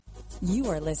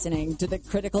You are listening to the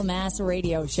Critical Mass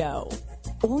Radio Show,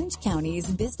 Orange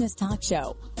County's business talk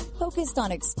show, focused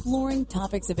on exploring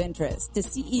topics of interest to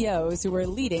CEOs who are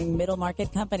leading middle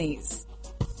market companies.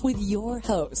 With your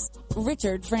host,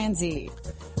 Richard Franzi.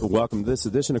 Welcome to this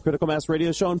edition of Critical Mass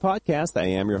Radio Show and Podcast. I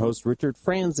am your host, Richard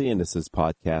Franzi, and this is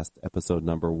podcast episode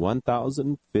number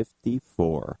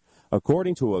 1054.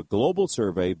 According to a global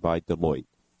survey by Deloitte,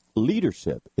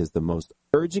 leadership is the most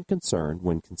urgent concern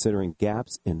when considering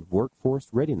gaps in workforce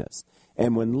readiness.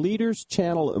 And when leaders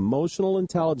channel emotional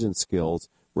intelligence skills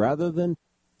rather than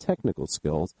technical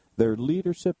skills, their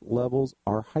leadership levels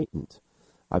are heightened.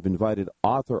 I've invited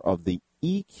author of the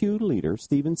EQ Leader,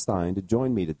 Stephen Stein, to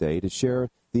join me today to share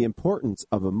the importance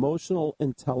of emotional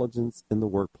intelligence in the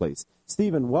workplace.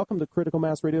 Stephen, welcome to Critical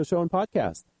Mass Radio Show and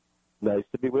Podcast. Nice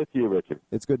to be with you, Richard.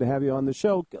 It's good to have you on the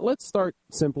show. Let's start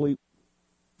simply.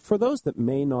 For those that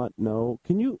may not know,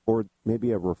 can you, or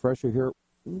maybe a refresher here,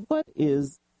 what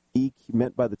is EQ,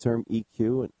 meant by the term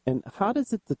EQ, and how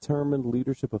does it determine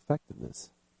leadership effectiveness?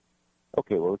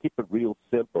 Okay, well, to keep it real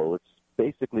simple, it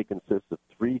basically consists of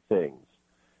three things.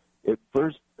 It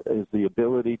first is the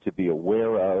ability to be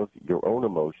aware of your own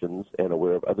emotions and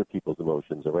aware of other people's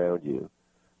emotions around you.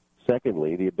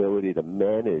 Secondly, the ability to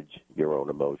manage your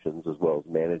own emotions as well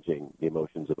as managing the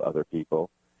emotions of other people.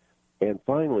 And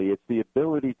finally, it's the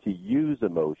ability to use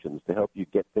emotions to help you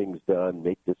get things done,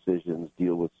 make decisions,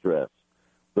 deal with stress.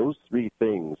 Those three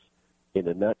things, in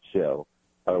a nutshell,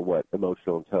 are what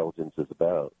emotional intelligence is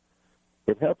about.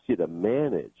 It helps you to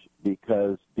manage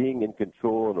because being in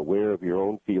control and aware of your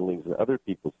own feelings and other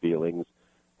people's feelings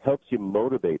helps you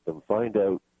motivate them, find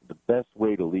out the best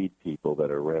way to lead people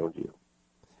that are around you.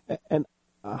 And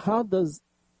how does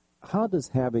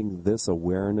having this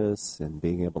awareness and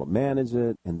being able to manage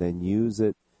it and then use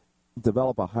it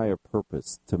develop a higher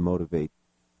purpose to motivate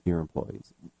your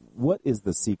employees? What is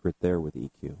the secret there with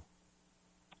EQ?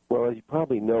 Well, as you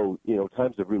probably know,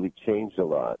 times have really changed a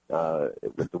lot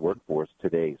with the workforce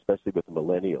today, especially with the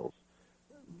millennials.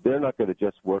 They're not going to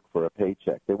just work for a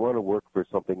paycheck. They want to work for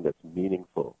something that's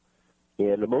meaningful.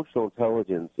 And emotional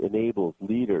intelligence enables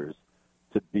leaders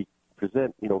to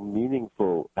present,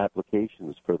 meaningful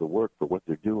applications for the work, for what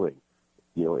they're doing,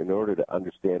 in order to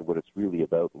understand what it's really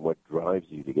about and what drives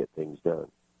you to get things done.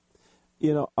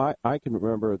 I can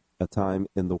remember a time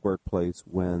in the workplace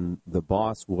when the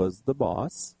boss was the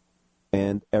boss,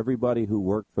 and everybody who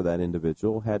worked for that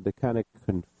individual had to kind of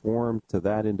conform to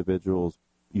that individual's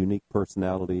unique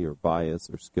personality or bias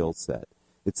or skill set.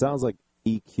 It sounds like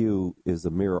EQ is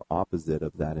a mirror opposite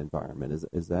of that environment.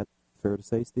 Is that fair to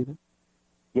say, Stephen?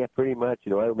 Yeah, pretty much. I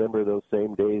remember those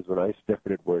same days when I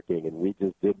started working, and we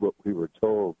just did what we were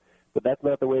told. But that's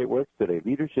not the way it works today.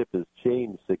 Leadership has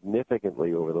changed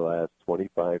significantly over the last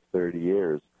 25, 30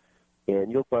 years.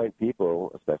 And you'll find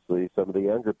people, especially some of the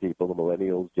younger people, the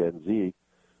millennials, Gen Z,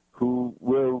 who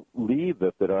will leave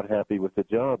if they're not happy with the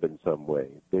job in some way.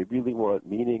 They really want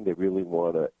meaning. They really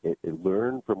want to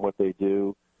learn from what they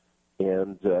do.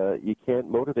 And you can't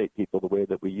motivate people the way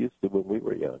that we used to when we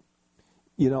were young.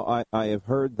 I have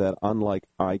heard that unlike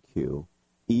IQ,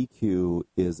 EQ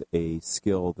is a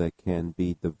skill that can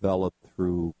be developed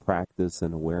through practice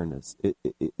and awareness.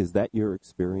 Is that your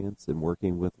experience in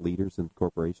working with leaders in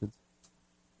corporations?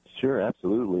 Sure,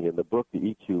 absolutely. In the book, The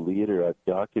EQ Leader, I've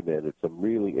documented some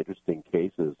really interesting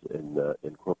cases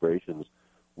in corporations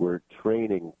where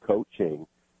training, coaching,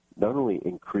 not only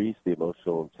increased the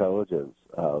emotional intelligence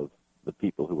of the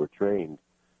people who were trained,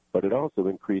 but it also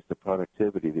increased the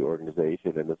productivity of the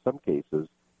organization, and in some cases,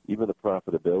 even the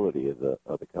profitability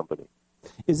of the company.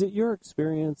 Is it your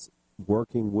experience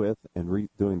working with and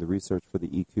doing the research for the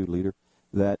EQ Leader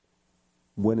that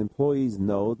when employees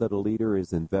know that a leader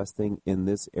is investing in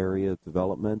this area of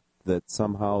development, that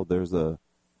somehow there's a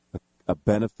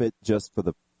benefit just for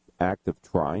the act of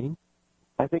trying?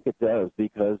 I think it does,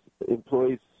 because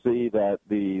employees see that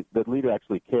the leader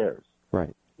actually cares.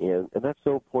 Right. And that's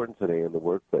so important today in the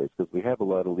workplace, because we have a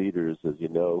lot of leaders, as you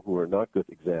know, who are not good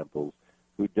examples,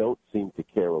 who don't seem to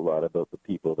care a lot about the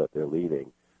people that they're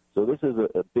leading. So this is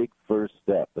a big first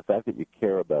step. The fact that you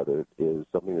care about it is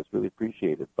something that's really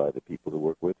appreciated by the people who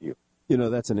work with you.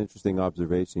 That's an interesting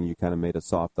observation. You kind of made a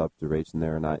soft observation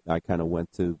there, and I kind of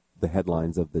went to the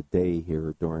headlines of the day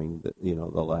here during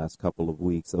the last couple of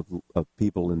weeks of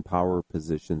people in power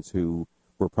positions who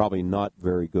were probably not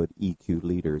very good EQ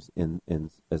leaders in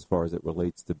as far as it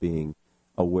relates to being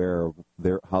aware of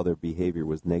how their behavior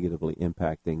was negatively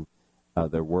impacting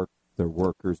their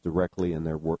workers directly and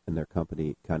their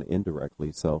company kind of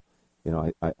indirectly. So,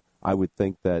 I would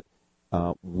think that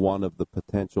one of the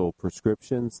potential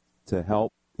prescriptions to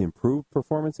help improve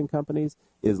performance in companies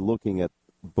is looking at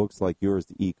books like yours,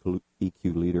 the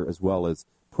EQ Leader, as well as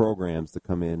programs to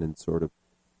come in and sort of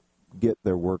get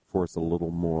their workforce a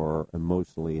little more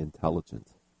emotionally intelligent.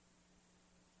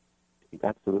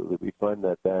 Absolutely. We find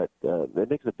that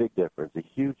makes a big difference, a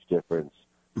huge difference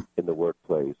in the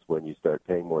workplace when you start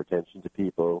paying more attention to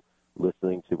people,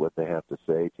 listening to what they have to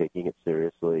say, taking it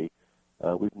seriously.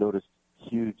 We've noticed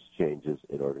huge changes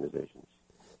in organizations.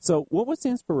 So what was the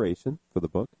inspiration for the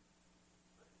book?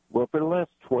 Well, for the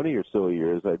last 20 or so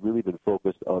years, I've really been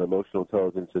focused on emotional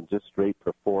intelligence and just straight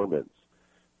performance.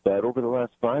 But over the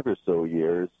last 5 or so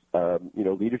years,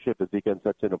 leadership has become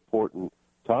such an important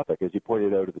topic. As you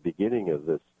pointed out at the beginning of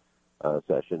this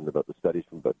session about the studies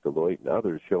from Deloitte and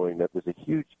others showing that there's a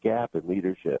huge gap in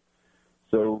leadership.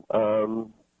 So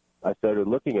I started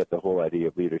looking at the whole idea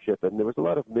of leadership, and there was a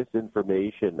lot of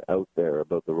misinformation out there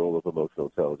about the role of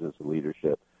emotional intelligence in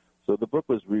leadership. So the book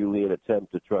was really an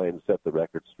attempt to try and set the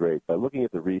record straight by looking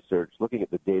at the research, looking at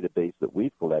the database that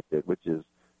we've collected, which is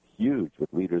huge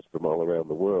with leaders from all around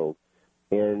the world,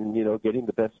 and, getting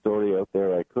the best story out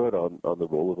there I could on the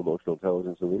role of emotional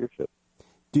intelligence in leadership.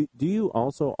 Do you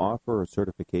also offer a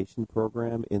certification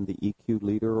program in the EQ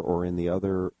Leader or in the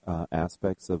other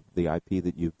aspects of the IP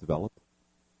that you've developed?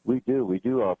 We do. We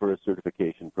do offer a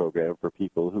certification program for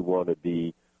people who want to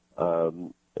be,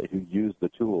 who use the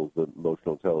tools, the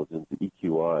emotional intelligence, the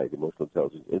EQI, the emotional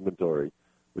intelligence inventory,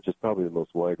 which is probably the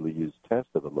most widely used test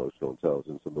of emotional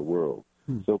intelligence in the world.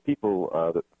 So people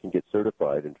that can get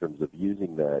certified in terms of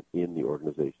using that in the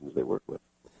organizations they work with.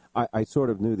 I sort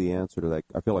of knew the answer to that.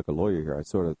 I feel like a lawyer here. I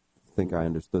sort of think I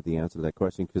understood the answer to that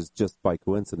question because just by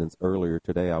coincidence, earlier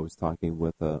today I was talking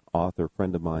with an author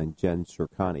friend of mine, Jen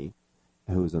Shirkani,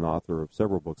 who's an author of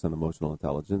several books on emotional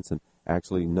intelligence, and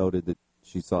actually noted that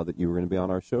she saw that you were going to be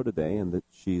on our show today and that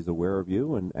she's aware of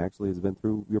you and actually has been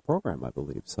through your program, I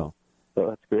believe. So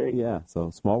that's great. Yeah,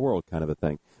 so small world kind of a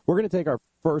thing. We're going to take our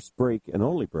first break and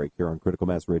only break here on Critical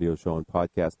Mass Radio Show and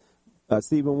Podcast.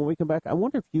 Stephen, when we come back, I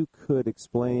wonder if you could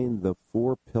explain the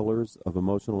 4 pillars of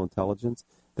emotional intelligence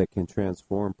that can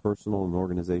transform personal and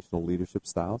organizational leadership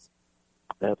styles.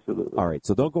 Absolutely. All right,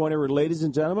 so don't go anywhere, ladies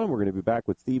and gentlemen. We're going to be back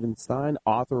with Stephen Stein,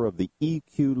 author of the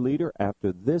EQ Leader,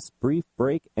 after this brief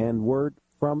break and word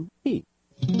from me.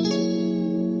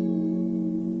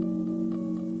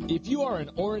 If you are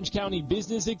an Orange County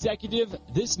business executive,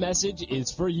 this message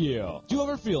is for you. Do you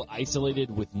ever feel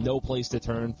isolated with no place to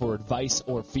turn for advice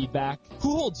or feedback?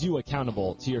 Who holds you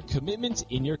accountable to your commitments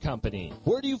in your company?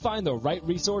 Where do you find the right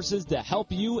resources to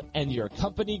help you and your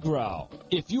company grow?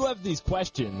 If you have these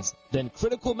questions, then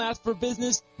Critical Mass for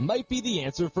Business might be the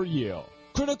answer for you.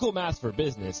 Critical Mass for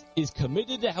Business is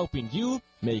committed to helping you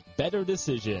make better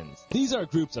decisions. These are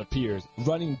groups of peers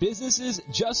running businesses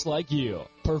just like you,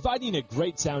 providing a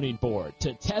great sounding board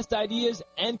to test ideas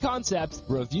and concepts,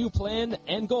 review plans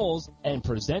and goals, and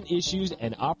present issues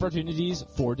and opportunities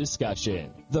for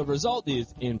discussion. The result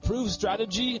is improved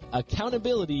strategy,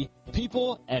 accountability,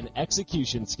 people, and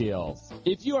execution skills.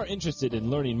 If you are interested in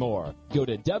learning more, go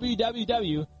to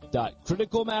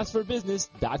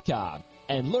www.criticalmassforbusiness.com.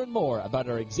 and learn more about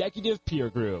our executive peer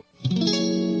group.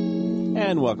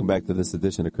 And welcome back to this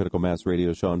edition of Critical Mass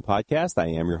Radio Show and Podcast. I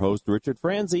am your host, Richard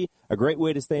Franzi. A great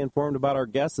way to stay informed about our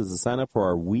guests is to sign up for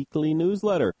our weekly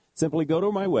newsletter. Simply go to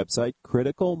my website,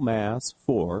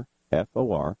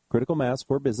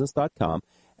 criticalmass4business.com.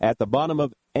 At the bottom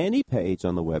of any page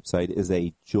on the website is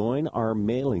a Join Our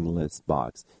Mailing List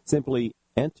box. Simply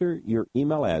enter your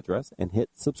email address and hit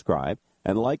subscribe.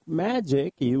 And like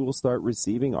magic, you will start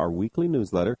receiving our weekly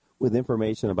newsletter with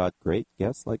information about great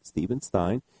guests like Stephen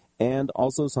Stein and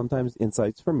also sometimes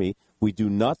insights from me. We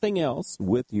do nothing else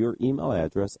with your email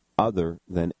address other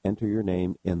than enter your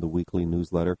name in the weekly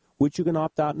newsletter, which you can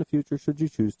opt out in the future should you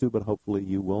choose to, but hopefully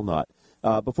you will not.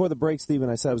 Before the break, Stephen,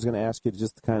 I said I was going to ask you to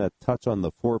just kind of touch on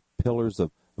the 4 pillars of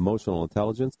emotional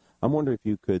intelligence. I'm wondering if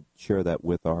you could share that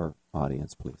with our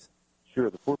audience, please. Sure.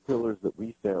 The 4 pillars that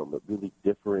we found that really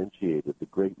differentiated the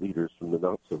great leaders from the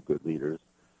not-so-good leaders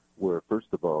were, first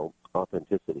of all,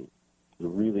 authenticity. The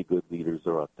really good leaders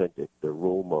are authentic. They're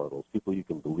role models, people you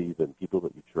can believe in, people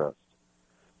that you trust.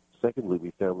 Secondly,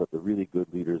 we found that the really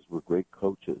good leaders were great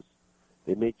coaches.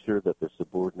 They made sure that their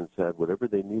subordinates had whatever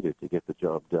they needed to get the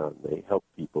job done. They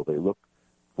helped people. They looked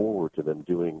forward to them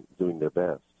doing their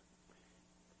best.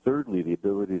 Thirdly, the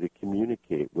ability to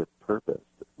communicate with purpose.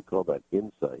 We call that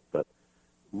insight, but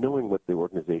knowing what the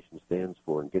organization stands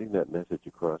for and getting that message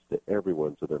across to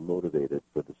everyone so they're motivated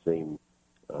for the same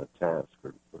task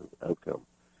or outcome.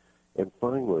 And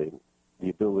finally, the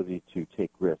ability to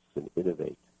take risks and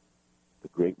innovate. The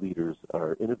great leaders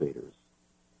are innovators.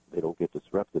 They don't get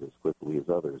disrupted as quickly as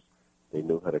others. They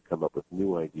know how to come up with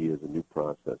new ideas and new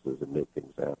processes processes and make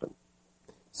things happen.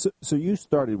 So you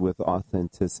started with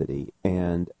authenticity,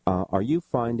 and are you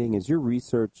finding, is your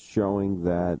research showing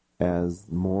that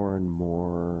as more and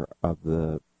more of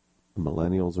the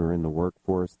millennials are in the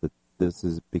workforce, that this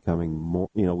is becoming more,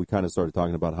 we kind of started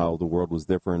talking about how the world was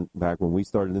different back when we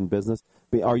started in business.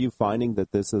 Are you finding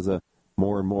that this is a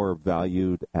more and more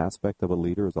valued aspect of a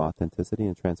leader, is authenticity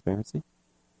and transparency?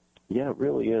 Yeah, it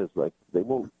really is. Like,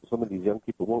 some of these young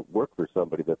people won't work for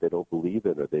somebody that they don't believe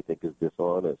in or they think is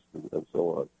dishonest and so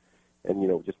on.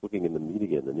 And, just looking in the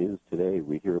media and the news today,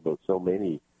 we hear about so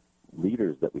many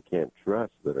leaders that we can't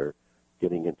trust that are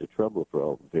getting into trouble for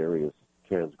all various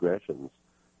transgressions.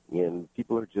 And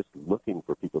people are just looking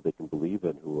for people they can believe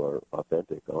in who are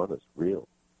authentic, honest, real.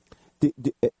 Do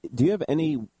you have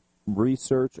any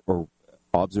research or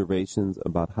observations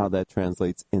about how that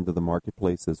translates into the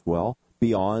marketplace as well,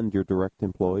 beyond your direct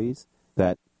employees,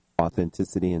 that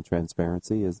authenticity and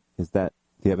transparency? Is that,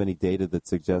 do you have any data that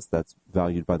suggests that's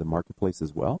valued by the marketplace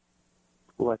as well?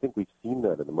 Well, I think we've seen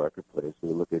that in the marketplace.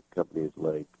 When you look at companies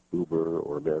like Uber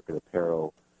or American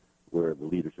Apparel, where the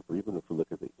leadership, or even if we look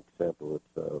at the example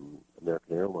of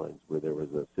American Airlines, where there was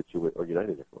a situation, or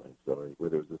United Airlines, sorry, where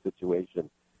there was a situation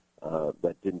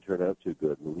that didn't turn out too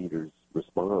good, and the leader's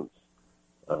response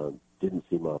didn't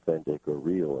seem authentic or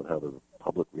real, and how the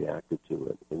public reacted to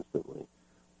it instantly.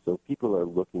 So people are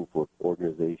looking for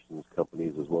organizations,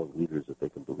 companies, as well as leaders that they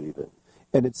can believe in.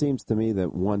 And it seems to me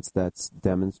that once that's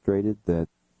demonstrated that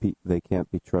they can't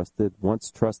be trusted,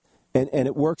 and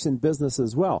it works in business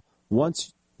as well.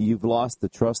 Once you've lost the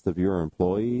trust of your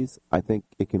employees, I think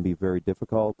it can be very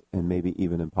difficult and maybe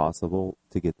even impossible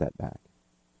to get that back.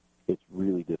 It's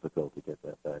really difficult to get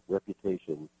that back.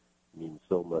 Reputation means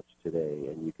so much today,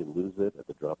 and you can lose it at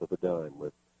the drop of a dime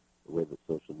with the way that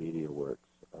social media works.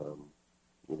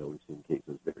 We've seen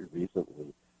cases very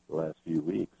recently, the last few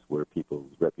weeks, where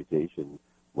people's reputation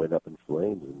went up in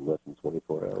flames in less than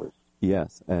 24 hours.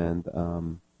 Yes,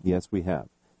 and yes, we have.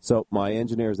 So my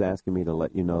engineer is asking me to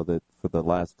let you know that for the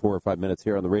last 4 or 5 minutes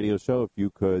here on the radio show, if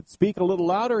you could speak a little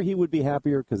louder, he would be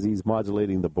happier because he's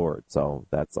modulating the board. So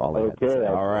that's all I had to say.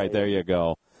 All right, there you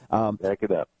go. Back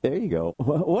it up. There you go.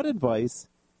 What advice,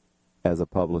 as a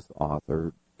published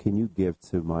author, can you give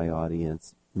to my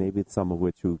audience, maybe some of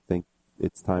which who think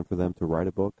it's time for them to write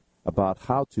a book, about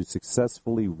how to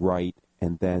successfully write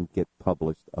and then get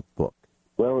published a book?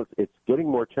 Well, it's getting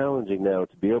more challenging now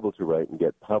to be able to write and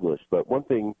get published. But one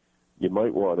thing you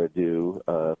might want to do,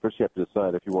 first you have to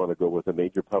decide if you want to go with a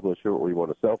major publisher or you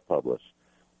want to self-publish.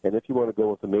 And if you want to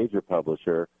go with a major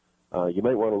publisher, you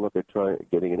might want to look at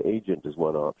getting an agent as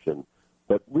one option.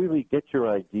 But really get your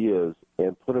ideas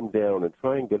and put them down and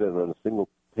try and get it on a single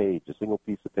page, a single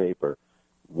piece of paper,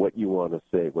 what you want to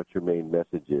say, what your main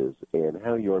message is, and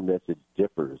how your message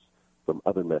differs from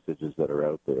other messages that are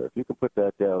out there. If you can put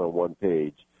that down on one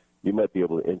page, you might be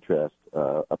able to interest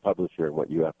a publisher in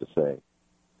what you have to say.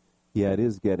 Yeah, it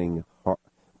is getting hard.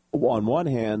 On one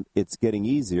hand, it's getting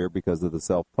easier because of the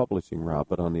self-publishing route,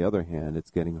 but on the other hand,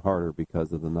 it's getting harder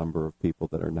because of the number of people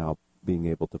that are now being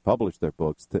able to publish their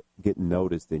books to get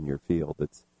noticed in your field.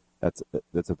 That's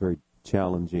a very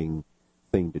challenging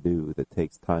thing to do that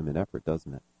takes time and effort,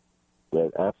 doesn't it? Yeah,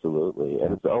 absolutely.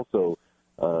 And it's also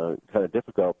kind of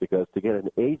difficult because to get an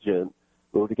agent,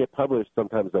 or to get published,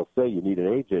 sometimes they'll say you need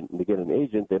an agent, and to get an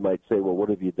agent, they might say, well, what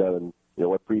have you done,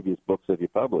 what previous books have you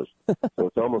published? So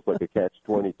it's almost like a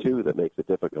catch-22 that makes it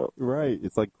difficult. Right.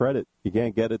 It's like credit. You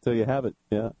can't get it till you have it.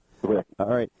 Yeah. Correct. All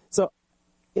right. So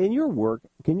in your work,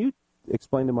 can you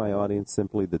explain to my audience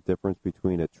simply the difference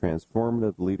between a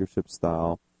transformative leadership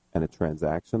style and a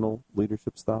transactional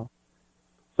leadership style?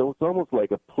 So it's almost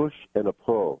like a push and a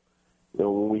pull.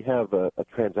 When we have a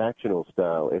transactional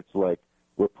style, it's like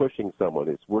we're pushing someone.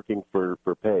 It's working for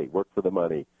pay, work for the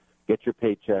money, get your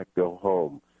paycheck, go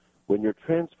home. When you're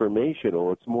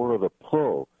transformational, it's more of a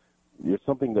pull. You're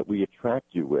something that we attract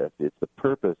you with. It's the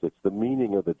purpose. It's the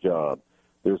meaning of the job.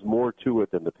 There's more to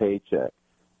it than the paycheck.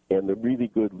 And the really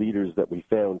good leaders that we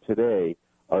found today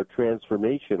are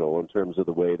transformational in terms of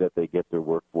the way that they get their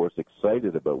workforce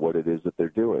excited about what it is that they're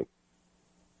doing.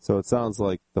 So it sounds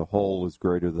like the whole is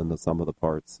greater than the sum of the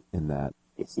parts in that.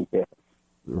 Yeah.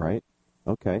 Right?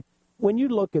 Okay. When you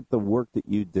look at the work that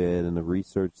you did and the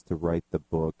research to write the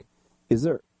book, is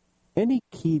there any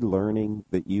key learning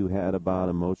that you had about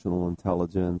emotional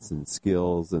intelligence and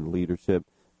skills and leadership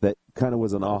that kind of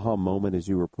was an aha moment as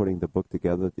you were putting the book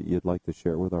together that you'd like to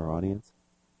share with our audience?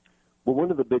 Well,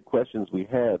 one of the big questions we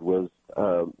had was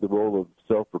the role of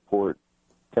self-report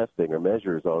testing or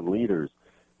measures on leaders.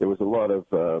 There was a lot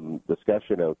of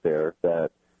discussion out there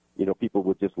that people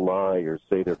would just lie or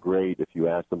say they're great if you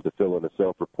asked them to fill in a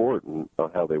self-report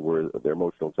on how they were, their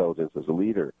emotional intelligence as a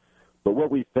leader. But what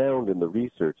we found in the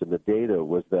research and the data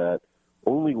was that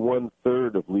only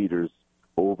 1/3 of leaders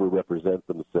overrepresent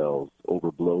themselves,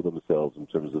 overblow themselves in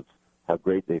terms of how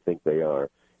great they think they are.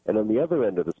 And on the other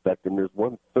end of the spectrum, there's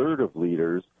 1/3 of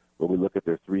leaders, when we look at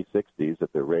their 360s,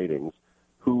 at their ratings,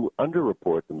 who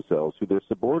underreport themselves, who their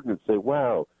subordinates say,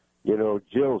 wow,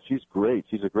 Jill, she's great.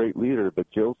 She's a great leader. But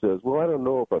Jill says, well, I don't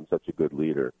know if I'm such a good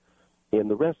leader. And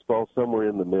the rest fall somewhere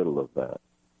in the middle of that.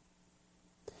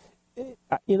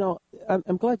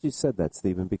 I'm glad you said that,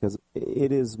 Stephen, because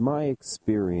it is my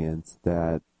experience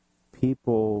that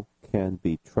people can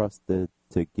be trusted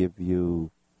to give you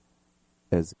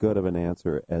as good of an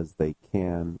answer as they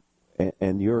can.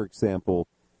 And your example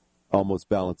almost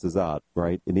balances out,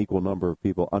 right? An equal number of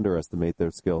people underestimate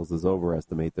their skills as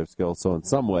overestimate their skills. So in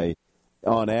some way,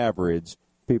 on average,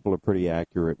 people are pretty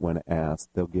accurate when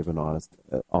asked. They'll give an honest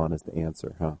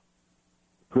answer, huh?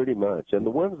 Pretty much. And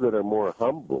the ones that are more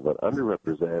humble, that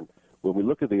underrepresent, when we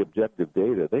look at the objective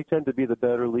data, they tend to be the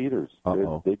better leaders.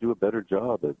 They do a better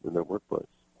job in their workplace.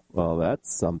 Well,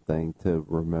 that's something to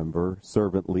remember.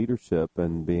 Servant leadership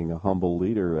and being a humble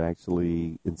leader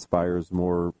actually inspires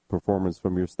more performance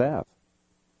from your staff.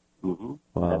 Mm-hmm.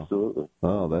 Wow. Absolutely.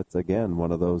 Oh, that's, again,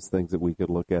 one of those things that we could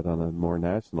look at on a more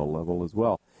national level as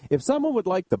well. If someone would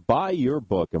like to buy your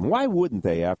book, and why wouldn't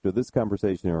they after this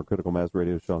conversation here on Critical Mass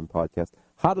Radio Show and Podcast,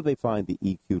 how do they find the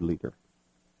EQ Leader?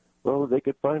 Well, they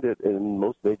could find it in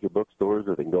most major bookstores,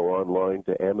 or they can go online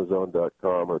to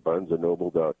Amazon.com or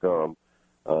BarnesandNoble.com.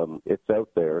 It's out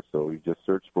there, so you just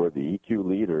search for the EQ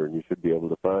Leader, and you should be able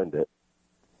to find it.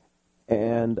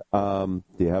 And do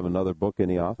you have another book in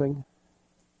the offing?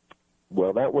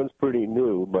 Well, that one's pretty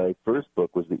new. My first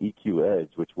book was The EQ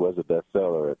Edge, which was a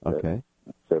bestseller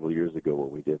several years ago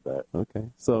when we did that. Okay.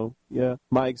 So, yeah,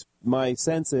 my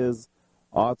sense is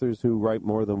authors who write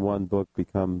more than one book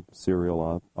become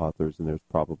serial authors, and there's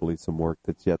probably some work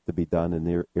that's yet to be done in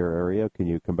your area. Can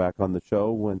you come back on the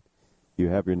show when you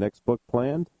have your next book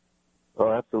planned?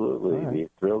 Oh, absolutely. Right. I'd be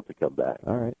thrilled to come back.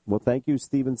 All right. Well, thank you,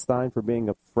 Stephen Stein, for being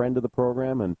a friend of the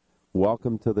program, and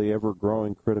welcome to the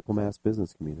ever-growing Critical Mass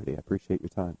business community. I appreciate your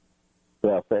time.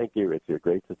 Well, thank you, Richard.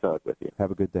 Great to talk with you.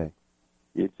 Have a good day.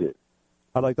 You too.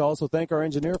 I'd like to also thank our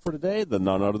engineer for today,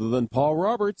 none other than Paul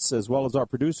Roberts, as well as our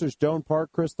producers, Joan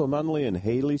Park, Crystal Nunley, and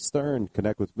Haley Stern.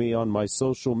 Connect with me on my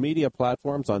social media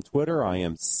platforms. On Twitter, I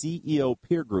am CEO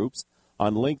Peer Groups.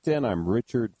 On LinkedIn, I'm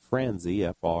Richard Franzi,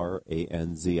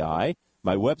 F-R-A-N-Z-I.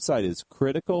 My website is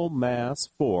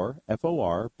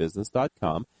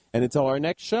criticalmass4business.com. And until our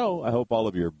next show, I hope all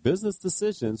of your business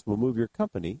decisions will move your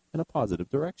company in a positive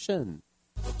direction.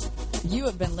 You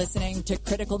have been listening to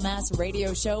Critical Mass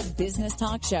Radio Show Business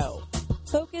Talk Show,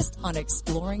 focused on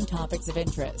exploring topics of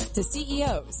interest to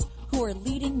CEOs who are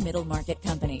leading middle market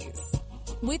companies.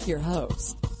 With your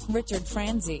host, Richard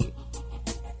Franzi.